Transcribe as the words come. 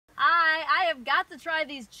I've got to try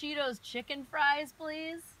these Cheetos Chicken Fries,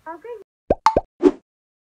 please. Okay.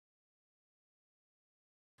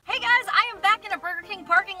 Hey guys, I am back in a Burger King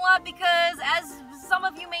parking lot because, as some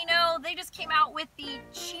of you may know, they just came out with the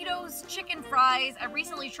Cheetos Chicken Fries. I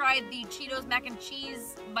recently tried the Cheetos Mac and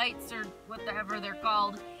Cheese Bites, or whatever they're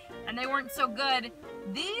called, and they weren't so good.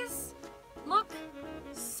 These look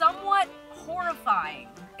somewhat horrifying.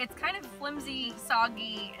 It's kind of flimsy,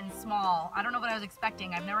 soggy, and small. I don't know what I was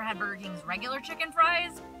expecting. I've never had Burger King's regular chicken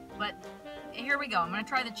fries, but here we go. I'm gonna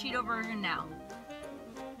try the Cheeto version now.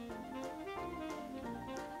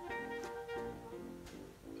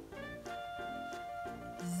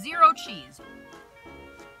 Zero cheese.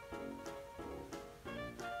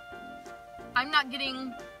 I'm not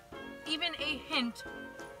getting even a hint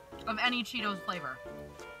of any Cheetos flavor.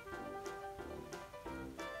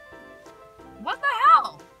 What the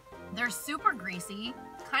hell? They're super greasy,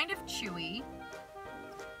 kind of chewy,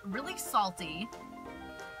 really salty,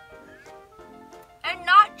 and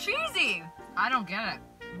not cheesy. I don't get it.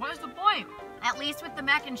 What is the point? At least with the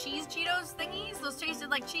mac and cheese Cheetos thingies, those tasted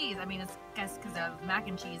like cheese. I mean, it's guess because of mac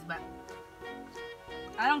and cheese, but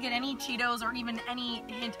I don't get any Cheetos or even any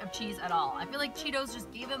hint of cheese at all. I feel like Cheetos just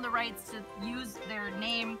gave them the rights to use their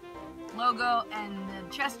name, logo, and the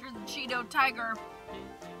Chester the Cheeto Tiger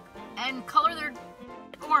and color their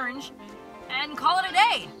orange and call it a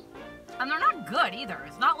day. And they're not good either.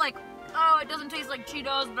 It's not like, oh, it doesn't taste like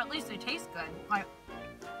Cheetos, but at least they taste good. Like,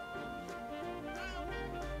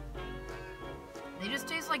 they just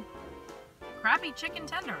taste like crappy chicken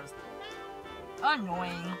tenders.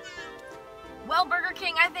 Annoying. Well, Burger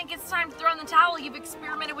King, I think it's time to throw in the towel. You've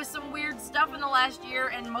experimented with some weird stuff in the last year,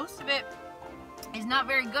 and most of it is not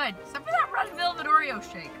very good, except for that red velvet Oreo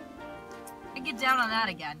shake. I get down on that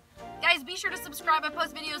again. Guys, be sure to subscribe. I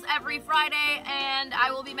post videos every Friday, and I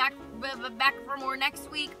will be back for more next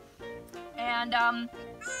week. And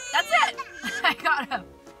that's it. I got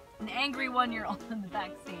an angry 1-year-old in the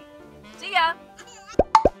back seat. See ya.